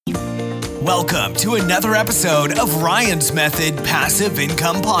Welcome to another episode of Ryan's Method Passive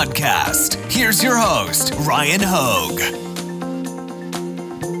Income Podcast. Here's your host, Ryan Hogue.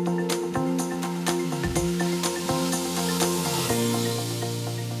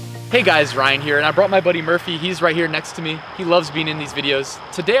 Hey guys, Ryan here, and I brought my buddy Murphy. He's right here next to me. He loves being in these videos.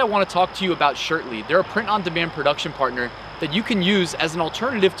 Today I want to talk to you about Shirtly. They're a print-on-demand production partner that you can use as an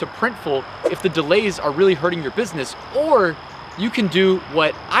alternative to Printful if the delays are really hurting your business, or you can do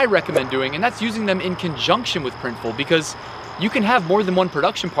what I recommend doing, and that's using them in conjunction with Printful, because you can have more than one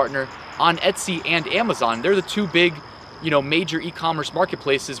production partner on Etsy and Amazon. They're the two big, major e-commerce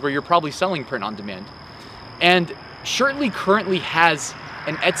marketplaces where you're probably selling print on demand. And Shirtly currently has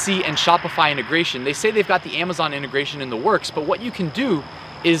an Etsy and Shopify integration. They say they've got the Amazon integration in the works, but what you can do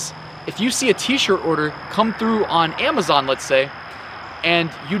is if you see a t-shirt order come through on Amazon, let's say,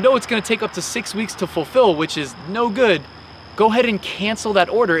 and you know it's gonna take up to 6 weeks to fulfill, which is no good, go ahead and cancel that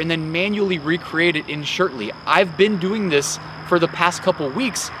order and then manually recreate it in Shirtly. I've been doing this for the past couple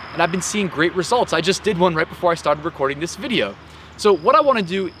weeks and I've been seeing great results. I just did one right before I started recording this video. So what I wanna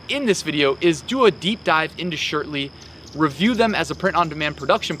do in this video is do a deep dive into Shirtly, review them as a print-on-demand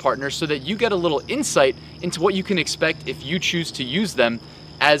production partner so that you get a little insight into what you can expect if you choose to use them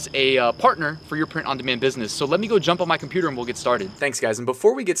as a partner for your print-on-demand business. So let me go jump on my computer and we'll get started. Thanks guys, and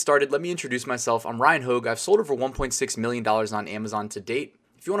before we get started, let me introduce myself. I'm Ryan Hogue. I've sold over $1.6 million on Amazon to date.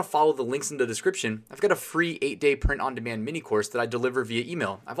 If you want to follow the links in the description, I've got a free 8-day print-on-demand mini course that I deliver via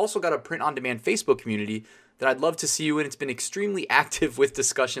email. I've also got a print-on-demand Facebook community that I'd love to see you in. It's been extremely active with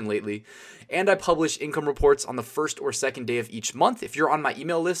discussion lately. And I publish income reports on the first or second day of each month. If you're on my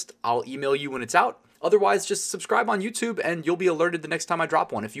email list, I'll email you when it's out. Otherwise, just subscribe on YouTube and you'll be alerted the next time I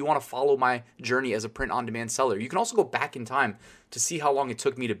drop one if you want to follow my journey as a print-on-demand seller. You can also go back in time to see how long it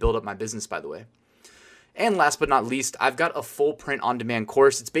took me to build up my business, by the way. And last but not least, I've got a full print-on-demand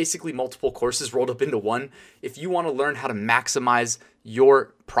course. It's basically multiple courses rolled up into one. If you want to learn how to maximize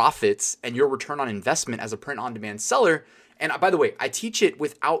your profits and your return on investment as a print-on-demand seller, and by the way, I teach it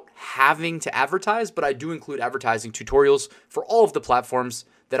without having to advertise, but I do include advertising tutorials for all of the platforms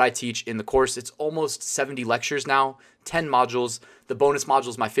that I teach in the course. It's almost 70 lectures now, 10 modules. The bonus module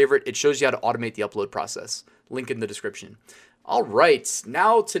is my favorite. It shows you how to automate the upload process. Link in the description. All right,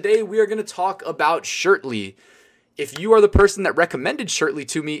 now today we are going to talk about Shirtly. If you are the person that recommended Shirtly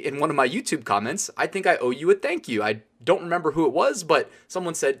to me in one of my YouTube comments, I think I owe you a thank you. I don't remember who it was, but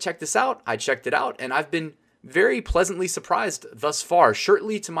someone said, check this out. I checked it out, and I've been very pleasantly surprised thus far.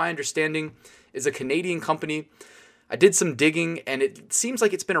 Shirtly, to my understanding, is a Canadian company. I did some digging, and it seems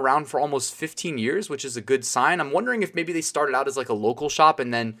like it's been around for almost 15 years, which is a good sign. I'm wondering if maybe they started out as like a local shop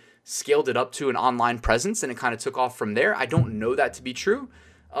and then scaled it up to an online presence, and it kind of took off from there. I don't know that to be true,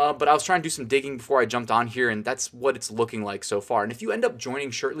 but I was trying to do some digging before I jumped on here, and that's what it's looking like so far. And if you end up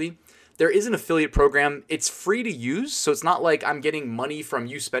joining Shirtly, there is an affiliate program. It's free to use, so it's not like I'm getting money from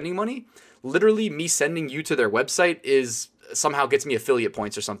you spending money. Literally, me sending you to their website is somehow gets me affiliate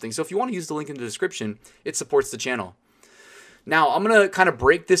points or something. So if you want to use the link in the description, it supports the channel. Now, I'm going to kind of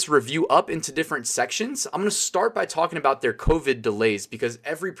break this review up into different sections. I'm going to start by talking about their COVID delays, because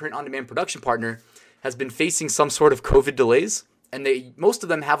every print-on-demand production partner has been facing some sort of COVID delays, and most of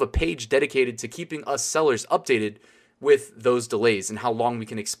them have a page dedicated to keeping us sellers updated with those delays and how long we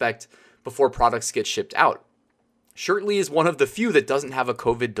can expect before products get shipped out. Shirtly is one of the few that doesn't have a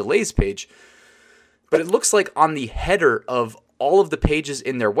COVID delays page, but it looks like on the header of all of the pages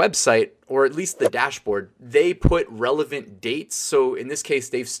in their website, or at least the dashboard, they put relevant dates. So in this case,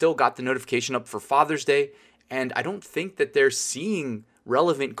 they've still got the notification up for Father's Day, and I don't think that they're seeing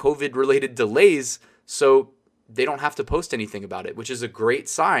relevant COVID-related delays, so they don't have to post anything about it, which is a great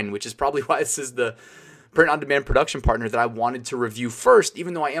sign, which is probably why this is the print-on-demand production partner that I wanted to review first,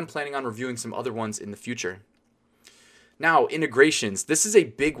 even though I am planning on reviewing some other ones in the future. Now, integrations. This is a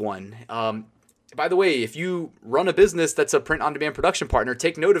big one. By the way, if you run a business that's a print-on-demand production partner,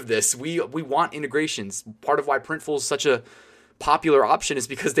 take note of this. We want integrations. Part of why Printful is such a popular option is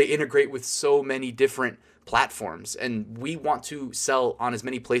because they integrate with so many different platforms, and we want to sell on as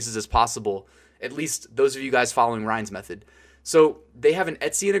many places as possible, at least those of you guys following Ryan's method. So they have an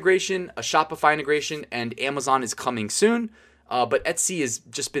Etsy integration, a Shopify integration, and Amazon is coming soon. But Etsy has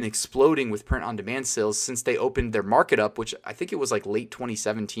just been exploding with print-on-demand sales since they opened their market up, which I think it was like late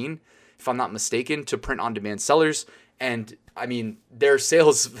 2017, if I'm not mistaken, to print-on-demand sellers. And I mean, their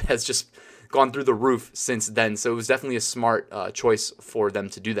sales has just gone through the roof since then. So it was definitely a smart choice for them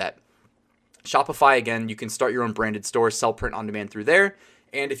to do that. Shopify, again, you can start your own branded store, sell print-on-demand through there.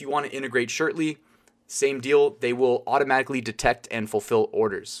 And if you want to integrate Shirtly, same deal. They will automatically detect and fulfill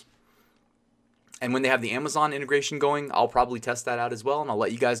orders. And when they have the Amazon integration going, I'll probably test that out as well, and I'll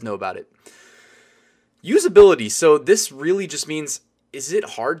let you guys know about it. Usability. So this really just means, is it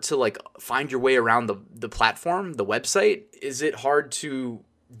hard to like find your way around the platform, the website? Is it hard to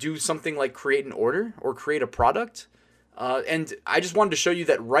do something like create an order or create a product? And I just wanted to show you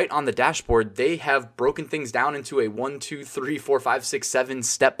that right on the dashboard, they have broken things down into a 1, 2, 3, 4, 5, 6, 7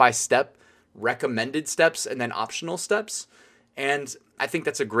 step-by-step recommended steps and then optional steps. And I think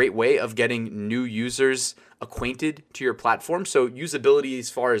that's a great way of getting new users acquainted to your platform. So usability as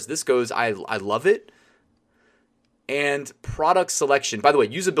far as this goes, I love it. And product selection. By the way,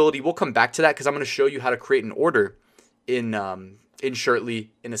 usability, we'll come back to that because I'm going to show you how to create an order in Shirtly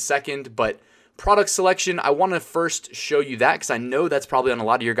in a second. But product selection, I want to first show you that because I know that's probably on a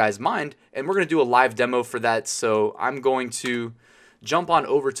lot of your guys' mind. And we're going to do a live demo for that. So I'm going to jump on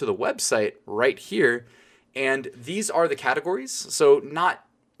over to the website right here. And these are the categories. So not,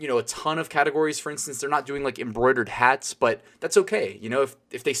 a ton of categories. For instance, they're not doing like embroidered hats, but that's okay.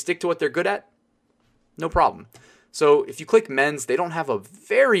 If they stick to what they're good at, no problem. So if you click men's, they don't have a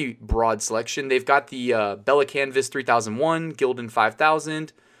very broad selection. They've got the Bella Canvas 3001, Gildan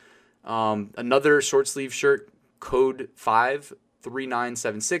 5000, another short sleeve shirt, code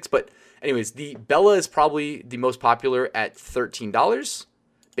 53976. But anyways, the Bella is probably the most popular at $13.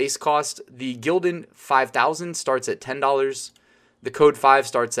 Base cost, the Gildan 5000 starts at $10. The code 5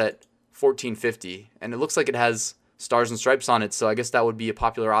 starts at $14.50. And it looks like it has stars and stripes on it. So I guess that would be a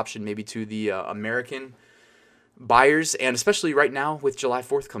popular option maybe to the American buyers, and especially right now with July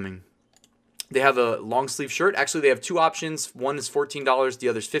 4th coming. They have a long sleeve shirt. Actually, they have two options. One is $14, the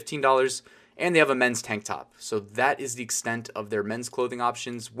other is $15, and they have a men's tank top. So that is the extent of their men's clothing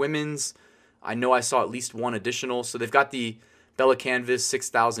options. Women's, I know I saw at least one additional. So they've got the Bella Canvas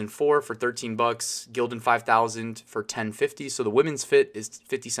 6004 for $13, Gildan 5000 for $10.50. So the women's fit is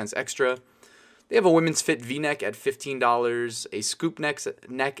 50 cents extra. They have a women's fit V-neck at $15, a scoop neck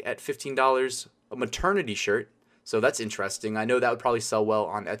at $15, a maternity shirt. So that's interesting. I know that would probably sell well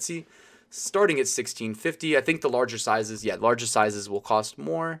on Etsy. Starting at $16.50. I think the larger sizes will cost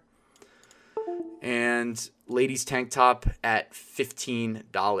more. And ladies tank top at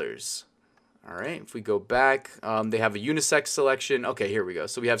 $15. All right, if we go back, they have a unisex selection. Okay, here we go.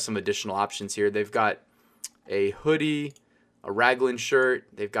 So we have some additional options here. They've got a hoodie, a raglan shirt.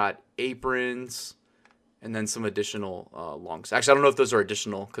 They've got aprons, and then some additional longs. Actually, I don't know if those are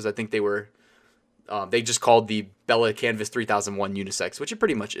additional because I think they just called the Bella Canvas 3001 unisex, which it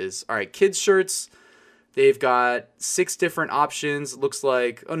pretty much is. All right, kids shirts. They've got 6 different options. Looks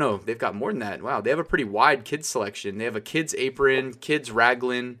like, oh no, they've got more than that. Wow, they have a pretty wide kids selection. They have a kids apron, kids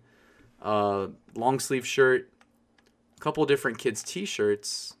raglan, long sleeve shirt, a couple different kids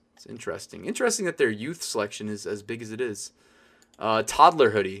t-shirts. It's interesting. Interesting that their youth selection is as big as it is. Toddler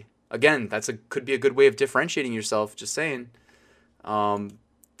hoodie. Again, could be a good way of differentiating yourself. Just saying.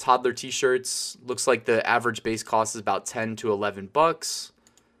 Toddler t-shirts, looks like the average base cost is about $10 to $11.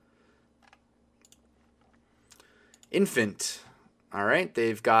 Infant, all right,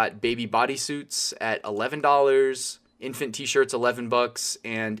 they've got baby bodysuits at $11, infant t-shirts $11,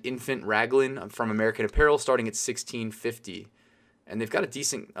 and infant raglan from American Apparel starting at $16.50. And they've got a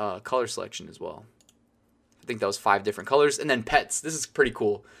decent color selection as well. I think that was 5 different colors. And then pets, this is pretty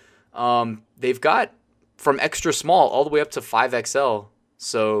cool. They've got from extra small all the way up to 5XL.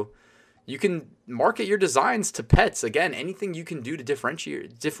 So you can market your designs to pets. Again, anything you can do to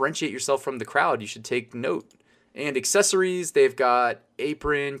differentiate yourself from the crowd, you should take note. And accessories, they've got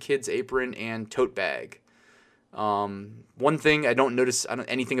apron, kids apron, and tote bag. One thing I don't notice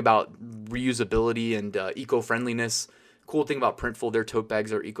anything about reusability and eco-friendliness. Cool thing about Printful, their tote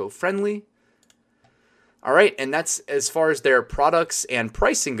bags are eco-friendly. All right, and that's as far as their products and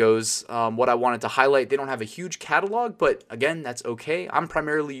pricing goes. What I wanted to highlight, they don't have a huge catalog, but again, that's okay. I'm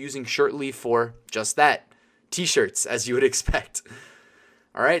primarily using Shirtly for just that, t-shirts, as you would expect.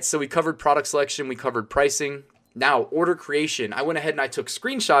 All right, so we covered product selection, we covered pricing. Now, order creation. I went ahead and I took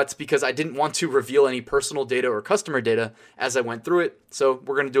screenshots because I didn't want to reveal any personal data or customer data as I went through it. So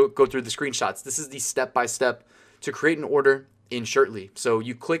we're going to go through the screenshots. This is the step-by-step to create an order in Shirtly. So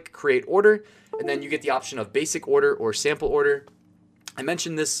you click create order, and then you get the option of basic order or sample order. I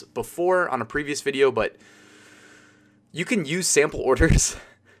mentioned this before on a previous video, but you can use sample orders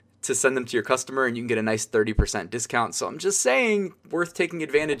to send them to your customer, and you can get a nice 30% discount. So I'm just saying, worth taking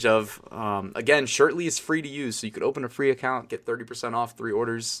advantage of. Again, Shirtly is free to use, so you could open a free account, get 30% off 3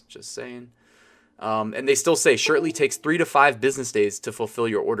 orders. Just saying. And they still say Shirtly takes 3 to 5 business days to fulfill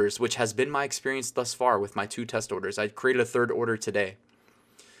your orders, which has been my experience thus far with my 2 test orders. I created a 3rd order today.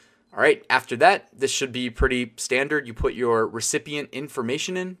 All right, after that, this should be pretty standard. You put your recipient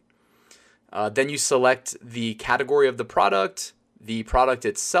information in. Then you select the category of the product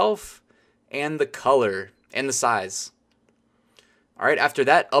itself, and the color and the size. All right, after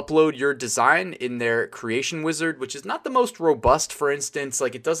that, upload your design in their creation wizard, which is not the most robust. For instance,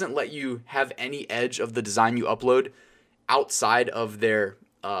 like it doesn't let you have any edge of the design you upload outside of their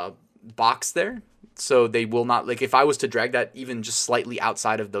box there. So they will not, like if I was to drag that even just slightly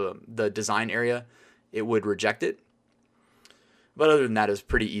outside of the design area, it would reject it. But other than that, it's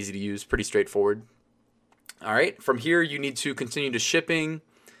pretty easy to use, pretty straightforward. All right, from here, you need to continue to shipping.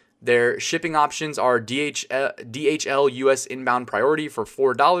 Their shipping options are DHL US inbound priority for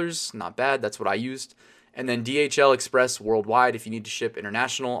 $4. Not bad. That's what I used. And then DHL Express worldwide if you need to ship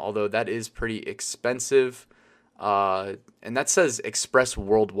international, although that is pretty expensive. And that says Express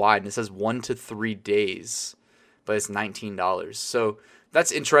worldwide, and it says 1 to 3 days, but it's $19. So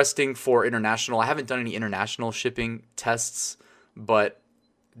that's interesting for international. I haven't done any international shipping tests, but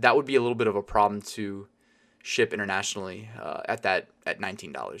that would be a little bit of a problem to ship internationally at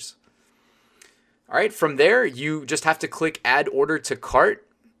 $19. All right, from there, you just have to click add order to cart,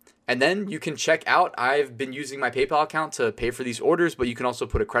 and then you can check out. I've been using my PayPal account to pay for these orders, but you can also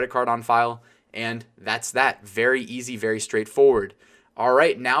put a credit card on file, and that's that. Very easy, very straightforward. All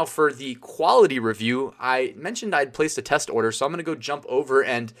right, now for the quality review. I mentioned I'd placed a test order, so I'm going to go jump over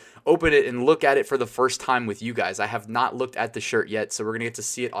and open it and look at it for the first time with you guys. I have not looked at the shirt yet, so we're going to get to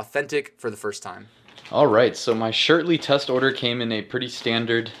see it authentic for the first time. All right, so my Shirtly test order came in a pretty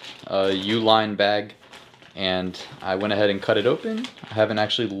standard U-line bag, and I went ahead and cut it open. I haven't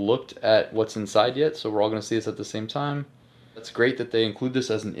actually looked at what's inside yet, so we're all going to see this at the same time. That's great that they include this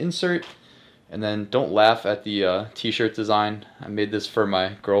as an insert. And then don't laugh at the t-shirt design. I made this for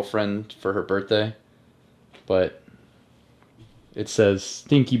my girlfriend for her birthday, but it says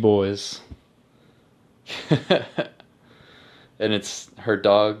Stinky Boys. And it's her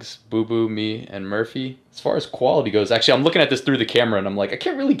dogs, Boo Boo, me, and Murphy. As far as quality goes, actually, I'm looking at this through the camera, and I'm like, I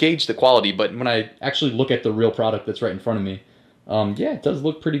can't really gauge the quality, but when I actually look at the real product that's right in front of me, yeah, it does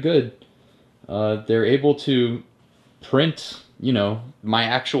look pretty good. They're able to print, you know, my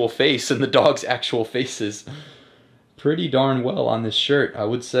actual face and the dog's actual faces pretty darn well on this shirt, I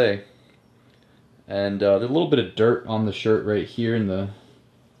would say. And there's a little bit of dirt on the shirt right here in the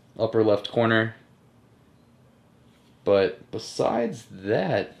upper left corner. But besides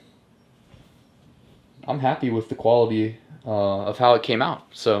that, I'm happy with the quality of how it came out.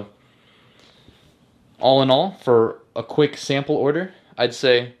 So all in all, for a quick sample order, I'd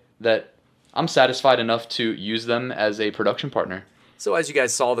say that I'm satisfied enough to use them as a production partner. So as you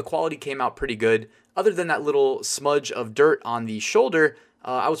guys saw, the quality came out pretty good. Other than that little smudge of dirt on the shoulder,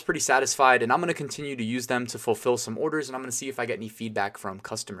 I was pretty satisfied, and I'm going to continue to use them to fulfill some orders, and I'm going to see if I get any feedback from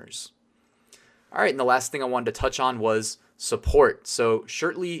customers. All right, and the last thing I wanted to touch on was support. So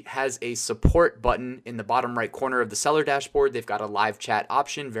Shirtly has a support button in the bottom right corner of the seller dashboard. They've got a live chat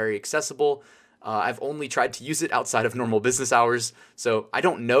option, very accessible. I've only tried to use it outside of normal business hours, so I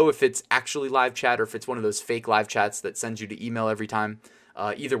don't know if it's actually live chat or if it's one of those fake live chats that sends you to email every time.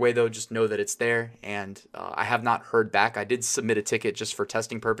 Either way, though, just know that it's there, and I have not heard back. I did submit a ticket just for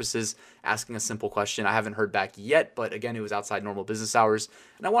testing purposes, asking a simple question. I haven't heard back yet, but again, it was outside normal business hours,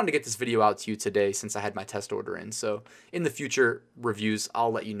 and I wanted to get this video out to you today since I had my test order in. So in the future reviews,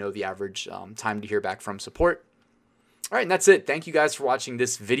 I'll let you know the average time to hear back from support. All right, and that's it. Thank you guys for watching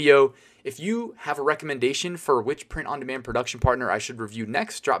this video. If you have a recommendation for which print-on-demand production partner I should review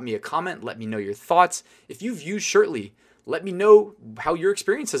next, drop me a comment. Let me know your thoughts. If you've used Shirtly, let me know how your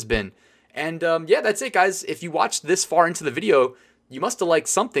experience has been. And yeah, that's it, guys. If you watched this far into the video, you must have liked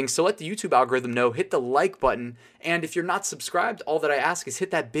something, so let the YouTube algorithm know. Hit the like button, and if you're not subscribed, all that I ask is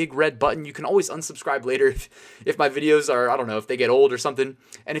hit that big red button. You can always unsubscribe later if my videos are, I don't know, if they get old or something.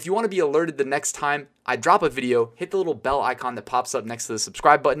 And if you want to be alerted the next time I drop a video, hit the little bell icon that pops up next to the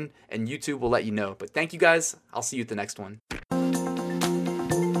subscribe button, and YouTube will let you know. But thank you, guys. I'll see you at the next one.